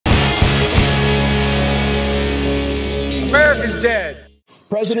is dead.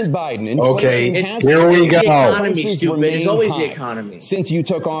 President Biden. Okay, here we go. The economy, stupid. It's always the economy. Since you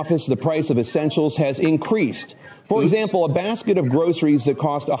took office, the price of essentials has increased. For example, a basket of groceries that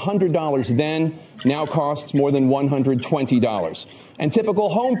cost $100 then now costs more than $120. And typical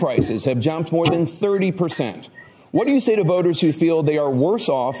home prices have jumped more than 30%. What do you say to voters who feel they are worse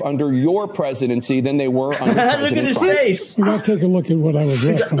off under your presidency than they were under President Look at his Trump? face. We got to take a look at what I was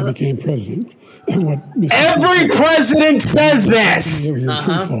left when I became president. Every president says this.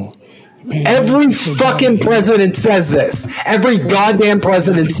 Every fucking president says this. Every goddamn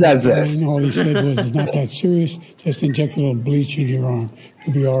president says this. All he said was, it's not that serious. Just inject a little bleach in your arm.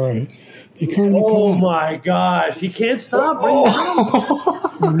 You'll be all right. Oh my gosh. He can't stop.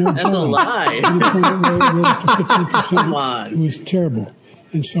 That's a lie. Come on. It was terrible.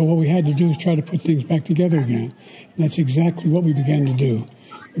 And so what we had to do was try to put things back together again. And that's exactly what we began to do.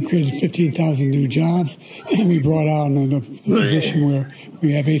 We created 15,000 new jobs, and we brought out the position where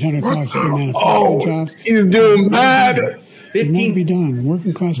we have 800,000 manufacturing jobs. He's doing bad. 15 be done.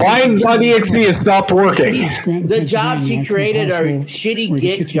 Working class. Biden.exe has stopped working. The jobs he created are shitty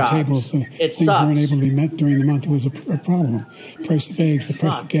gig jobs. It things sucks. weren't able to be met during the month. It was a problem. The price of eggs, the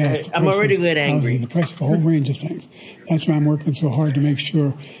price of gas. I'm already good angry. The price of a whole range of things. That's why I'm working so hard to make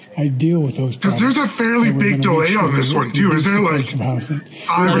sure I deal with those problems. Because there's a fairly big delay on this one, too. Is there like 5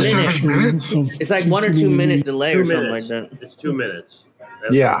 or 7 minutes? It's like 1 or 2 minute delay or something like that. It's 2 minutes.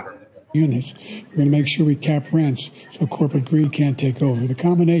 That's yeah. Units. We're going to make sure we cap rents so corporate greed can't take over. The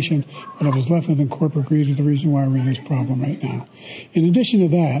combination of what I was left with in corporate greed is the reason why we're in this problem right now. In addition to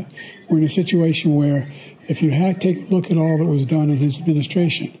that, we're in a situation where if you take a look at all that was done in his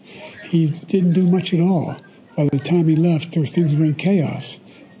administration, he didn't do much at all. By the time he left, things were in chaos,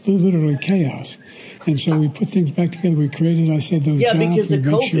 literally chaos. And so we put things back together. We created, I said, those jobs. Because of we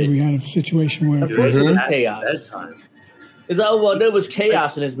made COVID. sure we had a situation where... Of course it was chaos. There was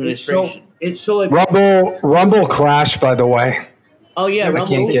chaos in his administration. It's so like Rumble crashed, by the way. Oh yeah, Rumble I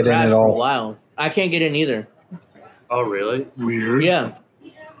can't get in at all. For a while. I can't get in either. Oh really? Weird. Yeah.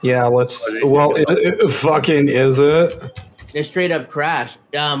 Yeah, it fucking is it? It straight up crashed.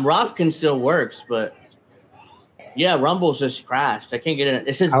 Rofkin still works, but yeah, Rumble's just crashed. I can't get in.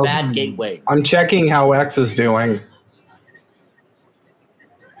 It says bad gateway. I'm checking how X is doing.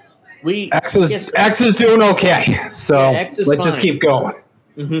 X is doing okay, so let's just keep going.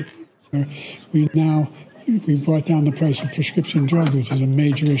 We brought down the price of prescription drugs, which is a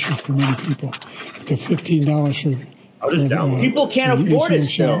major issue for many people, to $15 for people can't afford it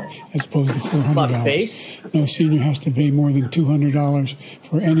still, as opposed to $400. No senior has to pay more than $200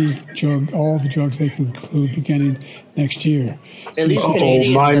 for any drug, all the drugs they can include beginning next year. At least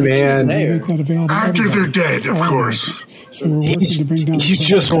Canadians my man! After they're dead, of course. So we're working to bring down. He's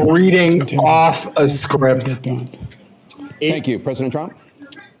just reading off a script. Thank you, President Trump.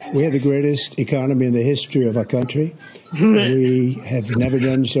 We have the greatest economy in the history of our country. We have never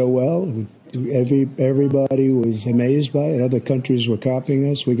done so well. Everybody was amazed by it. Other countries were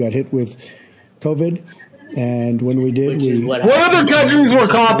copying us. We got hit with COVID. And when we did, what other countries were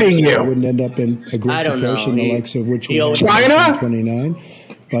copying you? Wouldn't end up in a Great Depression, the likes of which we had in China? 1929.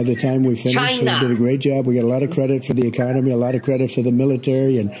 By the time we finished, we did a great job. We got a lot of credit for the economy, a lot of credit for the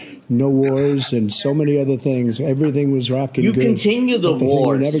military, and no wars, and so many other things. Everything was rocking good. You continue the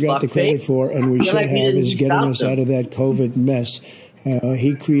wars. We never got the credit for, and we should have, is getting us out of that COVID mess.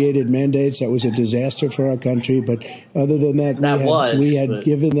 He created mandates. That was a disaster for our country. But other than that, we had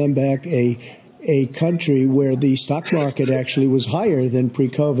given them back a country where the stock market actually was higher than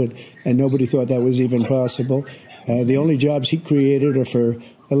pre-COVID, and nobody thought that was even possible. The only jobs he created are for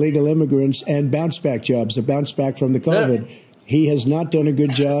illegal immigrants and bounce-back jobs, the bounce-back from the COVID. He has not done a good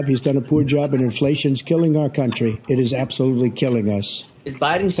job. He's done a poor job, and inflation's killing our country. It is absolutely killing us. Is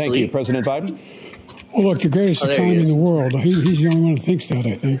Biden Thank you, President Biden. Well, look, the greatest economy in the world. He's the only one who thinks that,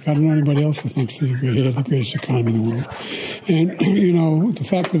 I think. I don't know anybody else who thinks he's the greatest economy in the world. And, you know, the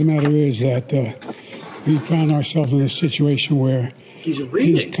fact of the matter is that we found ourselves in a situation where his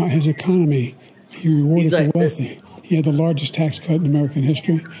economy, he rewarded the wealthy. He had the largest tax cut in American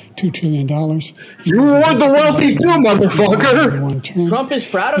history, $2 trillion. You reward the wealthy too, motherfucker. Trump is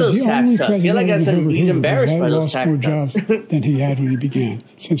proud of those tax cuts. I feel like he's embarrassed by those tax cuts. Jobs than he had when he began,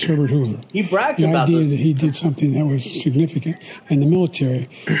 since Herbert Hoover. He brags about the idea that he did something that was significant in the military.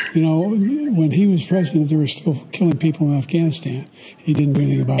 You know, when he was president, they were still killing people in Afghanistan. He didn't do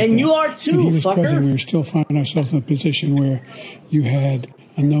anything about that. And you are too, when he was fucker. president, we were still finding ourselves in a position where you had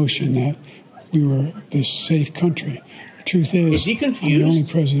a notion that we were this safe country. The truth is he confused? I'm the only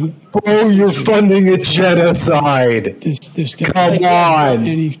president. Oh, you're funding a genocide. This Come on.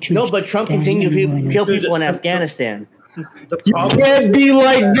 No, but Trump continued to kill people in Afghanistan. You can't be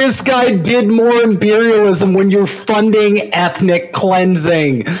like, this guy did more imperialism when you're funding ethnic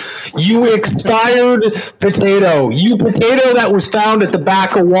cleansing. You expired potato. You potato that was found at the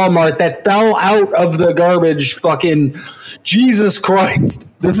back of Walmart that fell out of the garbage. Fucking Jesus Christ.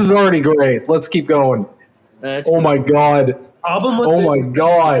 This is already great. Let's keep going. Oh my God. Oh my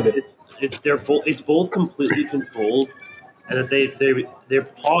God. It's both completely controlled, and that they're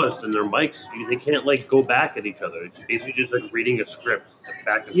paused in their mics. They can't like go back at each other. It's basically just like reading a script.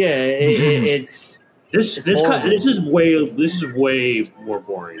 Back and it's this is way more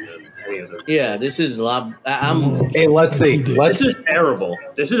boring than any other. Yeah, this is a lot. Hey, let's see. This is terrible.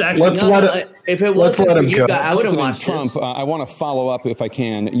 This is actually. If it wasn't let him for you go. guys, I wouldn't watch Trump. I want to follow up if I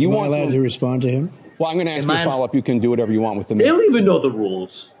can. Am I allowed to respond to him? Well, I'm going to ask you a follow up. You can do whatever you want with them. They don't even know the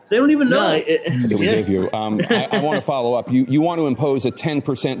rules. They don't even know. We gave you. I want to follow up. You want to impose a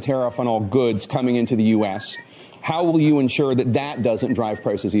 10% tariff on all goods coming into the U.S. How will you ensure that that doesn't drive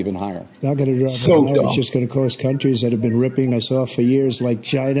prices even higher? It's not going to drive them higher. It's just going to cost countries that have been ripping us off for years, like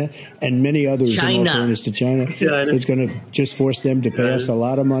China and many others. In all fairness to China. It's going to just force them to pay us a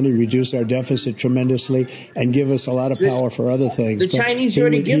lot of money, reduce our deficit tremendously, and give us a lot of power for other things. The Chinese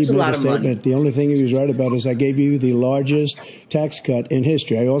already gives a lot of money. The only thing he was right about is I gave you the largest tax cut in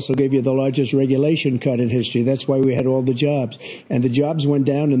history. I also gave you the largest regulation cut in history. That's why we had all the jobs. And the jobs went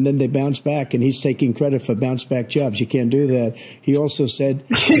down, and then they bounced back, and he's taking credit for bounce back jobs. You can't do that. He also said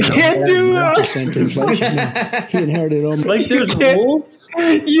you can't do that. 1% inflation. No, he inherited almost. Like there's rules.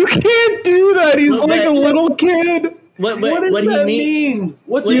 You can't do that. He's like a little kid. What does that mean?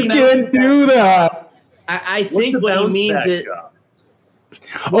 You can't do that. I think what he means is.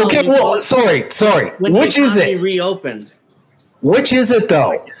 Okay, well, sorry. Which is it? Reopened. Which is it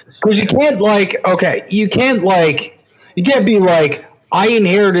though? Because you can't you can't be like, I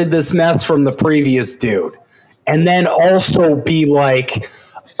inherited this mess from the previous dude, and then also be like,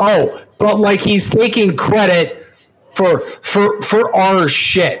 oh, but like he's taking credit for our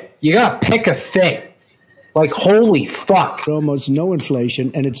shit. You gotta pick a thing. Like, holy fuck. Almost no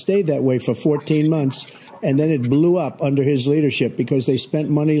inflation, and it stayed that way for 14 months. And then it blew up under his leadership because they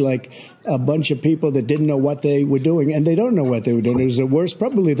spent money like a bunch of people that didn't know what they were doing. And they don't know what they were doing. It was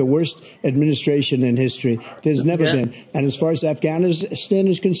probably the worst administration in history. There's never been. And as far as Afghanistan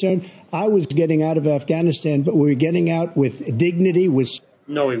is concerned, I was getting out of Afghanistan, but we were getting out with dignity, with...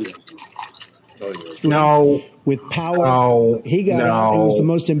 No, he was. No. With power. He got out. It was the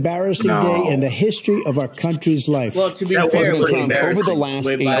most embarrassing day in the history of our country's life. Well, to be fair, Trump, over the last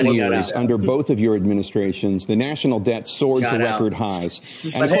 8 years, under both of your administrations, the national debt soared to record highs.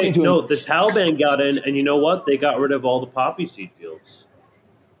 But hey, the Taliban got in, and you know what? They got rid of all the poppy seed fields.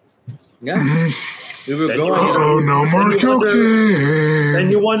 Yeah. We were going. No more cocaine.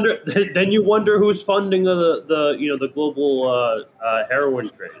 Then you wonder who's funding the global heroin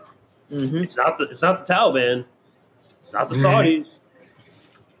trade. Mm-hmm. It's not the Taliban. It's not the Saudis.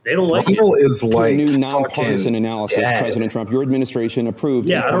 They don't like People it. Is like new nonpartisan analysis, President Trump, your administration approved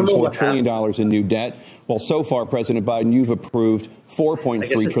 $8.4 trillion in new debt. Well, so far, President Biden, you've approved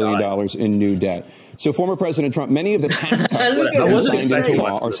 $4.3 trillion in new debt. So, former President Trump, many of the tax cuts that were signed into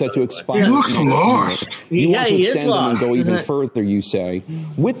law are set to expire. He looks lost. You want to extend them and go even further, you say.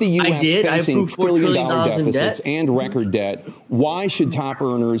 With the U.S. facing trillion-dollar deficits and record debt, why should top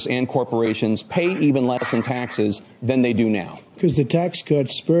earners and corporations pay even less in taxes than they do now? Because the tax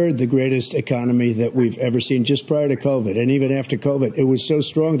cuts spurred the greatest economy that we've ever seen just prior to COVID. And even after COVID, it was so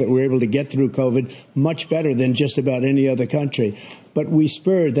strong that we were able to get through COVID much better than just about any other country. But we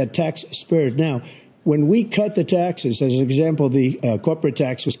spurred, that tax spurred. Now, when we cut the taxes, as an example, the corporate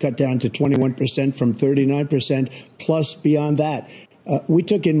tax was cut down to 21% from 39%, plus beyond that. We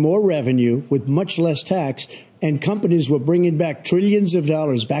took in more revenue with much less tax, and companies were bringing back trillions of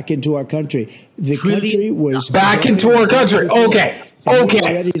dollars back into our country. The country was back into our country. Okay.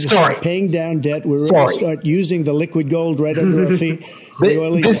 Sorry. Paying down debt. We're ready to start using the liquid gold right under our feet.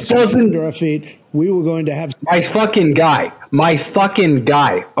 This doesn't under our feet. We were going to have my fucking guy.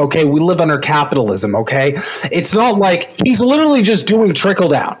 Okay, we live under capitalism. Okay, it's not like he's literally just doing trickle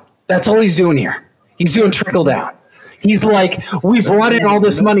down. That's all he's doing here. He's doing trickle down. He's like, we brought in all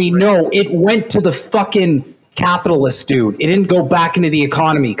this money. No, it went to the fucking capitalist dude. It didn't go back into the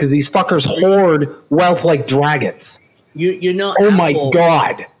economy because these fuckers hoard wealth like dragons. You know. Oh my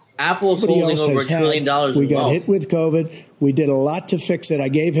God. Apple's holding over $1 trillion. We got hit with COVID. We did a lot to fix it. I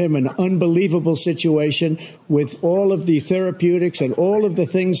gave him an unbelievable situation with all of the therapeutics and all of the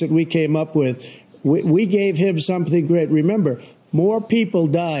things that we came up with. We gave him something great. Remember, more people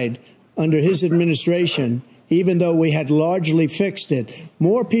died under his administration even though we had largely fixed it.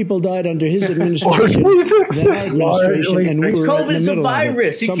 More people died under his administration than our administration, and we were in the middle of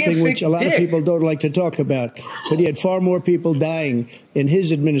it, something which a lot of people don't like to talk about. But he had far more people dying in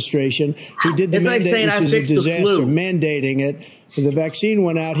his administration. He did the mandate, which is a disaster, mandating it. When the vaccine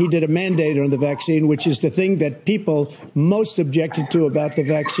went out, he did a mandate on the vaccine, which is the thing that people most objected to about the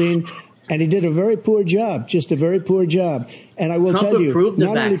vaccine. And he did a very poor job, just a very poor job. And I will tell you,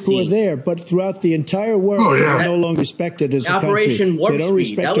 not only poor there, but throughout the entire world, we're no longer respected as a country. They don't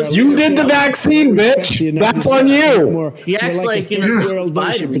respect our You did the vaccine, bitch. That's on you. He acts like in a world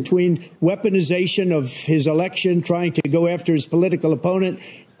nation between weaponization of his election, trying to go after his political opponent,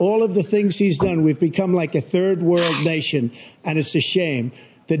 all of the things he's done, we've become like a third world nation, and it's a shame.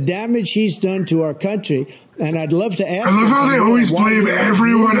 The damage he's done to our country, and I'd love to ask. I love how they always blame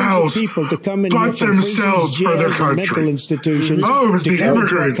everyone else people to come in but themselves for their country. Mental institutions. Oh, it was the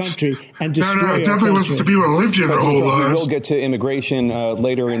immigrants. And no, it definitely wasn't the people who lived here their whole lives. We'll get to immigration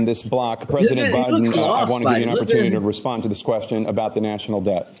later in this block. President Biden, I want to give you an opportunity to respond to this question about the national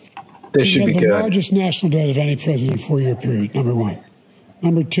debt. This should be the good. largest national debt of any president in a 4-year period, number one.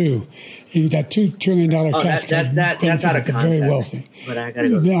 Number two, that $2 trillion tax cut that's out of the very wealthy. But I gotta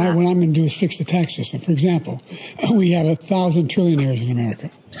go what I'm going to do is fix the tax system. For example, we have 1,000 trillionaires in America.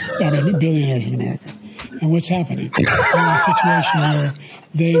 Billionaires in America. And what's happening? We're in a situation where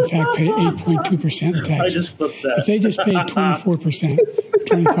they, in fact, pay 8.2% in taxes. If they just paid 24%,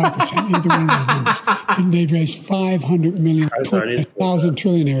 25%, either one of those numbers, they'd raise $500 million, 1,000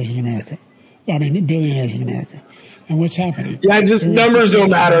 trillionaires in America. Billionaires in America. And what's happening? Yeah, just numbers don't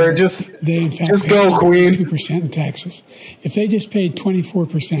matter. Just go, Queen. 2% in taxes. If they just paid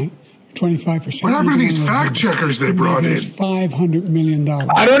 24%, 25%. What happened to these fact checkers they brought in? $500 million.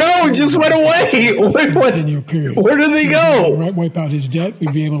 I don't know. It just went away. Where did they go? Wipe out his debt.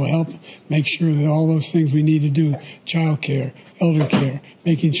 We'd be able to help make sure that all those things we need to do, child care, elder care,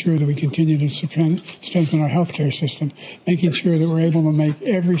 making sure that we continue to strengthen our health care system, making sure that we're able to make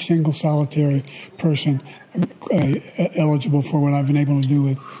every single solitary person eligible for what I've been able to do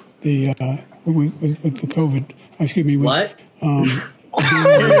with the with the COVID. Excuse me. What? I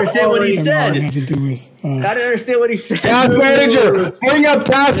didn't understand what he said. I didn't understand what he said. Task manager, bring up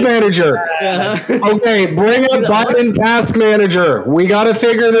task manager. Okay, bring up Biden task manager. We got to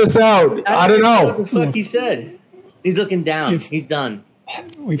figure this out. I don't know what the fuck he said. He's looking down. He's done.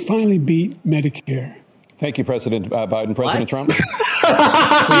 We finally beat Medicare. Thank you, President Biden. President Trump.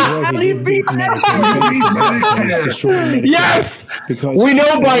 Yes, we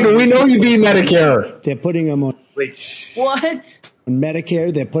know Biden. We know you beat Medicare. They're putting them on. Wait, what? On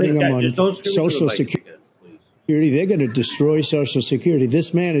Medicare, they're putting them on Social Security. They're going to destroy Social Security.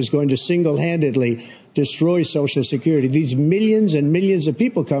 This man is going to single-handedly destroy Social Security. These millions and millions of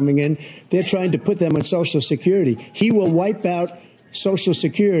people coming in, they're trying to put them on Social Security. He will wipe out Social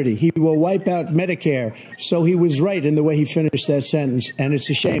Security. He will wipe out Medicare. So he was right in the way he finished that sentence. And it's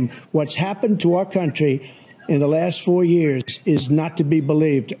a shame. What's happened to our country in the last 4 years is not to be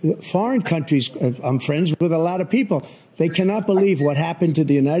believed. Foreign countries, I'm friends with a lot of people. They cannot believe what happened to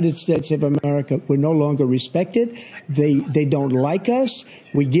the United States of America. We're no longer respected. They don't like us.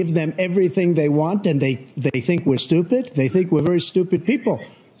 We give them everything they want, and they think we're stupid. They think we're very stupid people.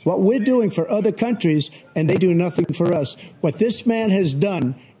 What we're doing for other countries, and they do nothing for us. What this man has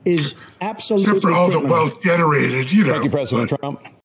done is absolutely except for all the wealth generated, you know. Thank you, President Trump.